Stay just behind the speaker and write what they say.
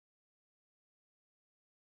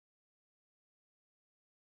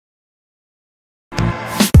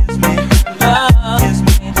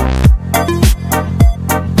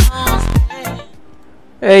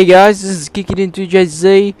Hey guys, this is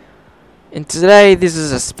Kickin2JZ, and today this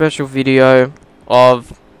is a special video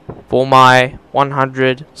for my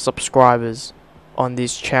 100 subscribers on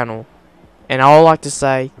this channel. And I would like to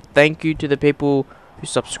say thank you to the people who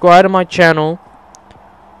subscribe to my channel,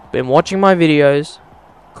 been watching my videos,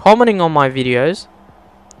 commenting on my videos,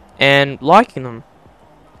 and liking them.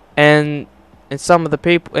 And some of the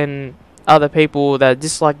people and other people that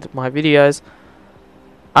disliked my videos,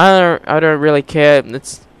 I don't really care. I'm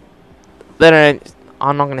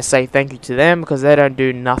not gonna say thank you to them because they don't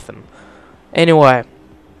do nothing. Anyway,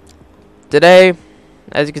 today,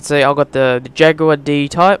 as you can see, I got the Jaguar D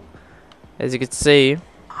type. As you can see,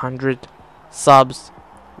 100 subs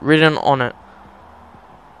written on it.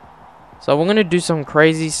 So we're gonna do some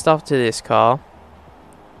crazy stuff to this car.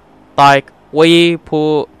 Like I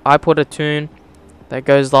put a tune that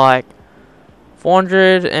goes like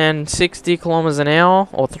 460 kilometers an hour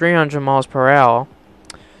or 300 miles per hour.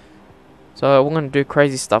 So we're gonna do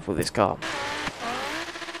crazy stuff with this car.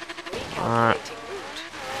 Alright.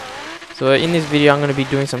 So in this video I'm gonna be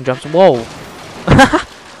doing some jumps. Whoa!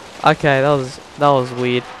 Okay, that was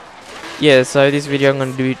weird. Yeah, so this video I'm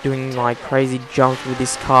gonna be doing like crazy jumps with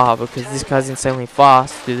this car because this car's insanely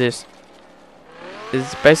fast. Do this.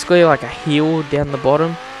 It's basically like a hill down the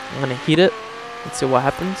bottom. I'm gonna hit it. Let's see what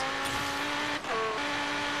happens.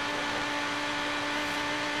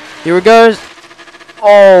 Here it goes.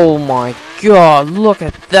 Oh my god, look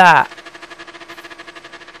at that.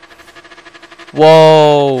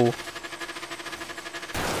 Whoa.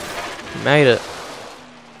 Made it.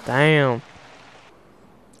 Damn.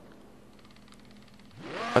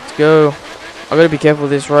 Let's go. I gotta be careful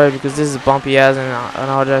with this road because this is bumpy as and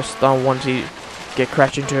I just don't want to get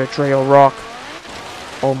crashed into a tree or rock.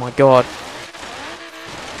 Oh my god.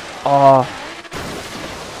 Oh.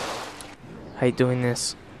 Hate doing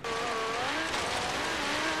this.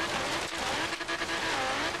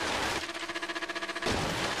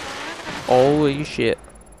 Holy shit.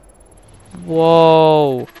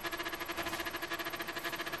 Whoa.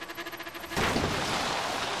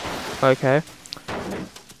 Okay.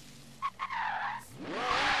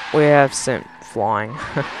 We have sent flying.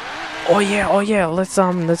 Oh yeah, let's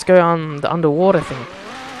go on the underwater thing.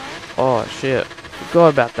 Oh shit.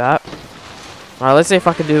 Forgot about that. Alright, let's see if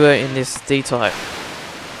I can do it in this D-type.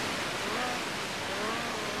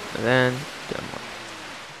 And then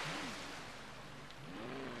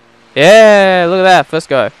yeah, look at that. First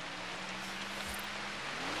go.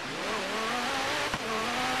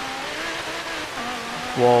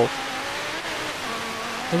 Whoa.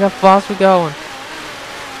 Look how fast we're going.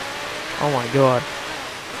 Oh my god.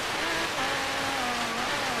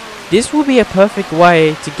 This will be a perfect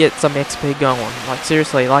way to get some XP going. Like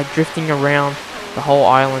seriously, like drifting around the whole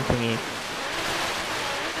island thingy.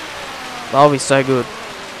 That'll be so good.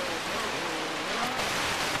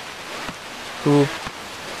 Cool.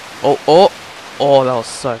 Oh, that was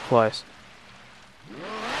so close.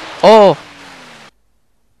 Oh!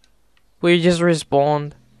 We just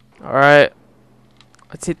respawned. Alright.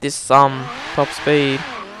 Let's hit this top speed.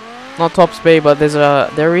 Not top speed, but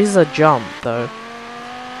there is a jump though.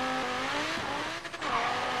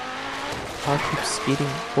 I keep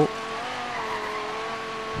speeding. Oh.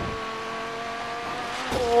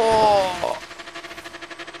 Oh.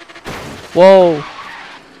 Whoa.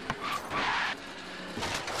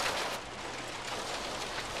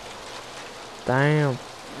 Damn.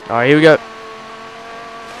 Alright, here we go.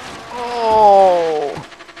 Oh.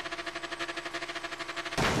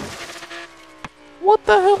 What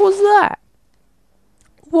the hell was that?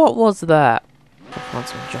 What was that? I'll find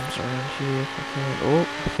some jumps around here if I can. Oh,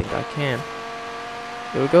 I think I can.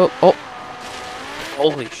 Here we go. Oh.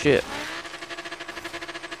 Holy shit.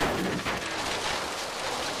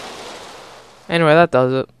 Anyway, that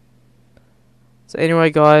does it. So anyway,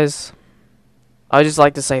 guys, I just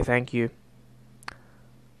like to say thank you.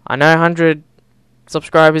 I know 100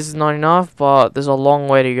 subscribers is not enough, but there's a long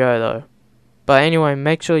way to go though. But anyway,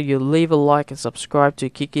 make sure you leave a like and subscribe to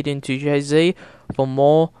Kickin2JZ for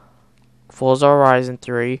more Forza Horizon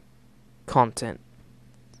 3 content.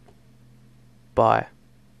 Bye.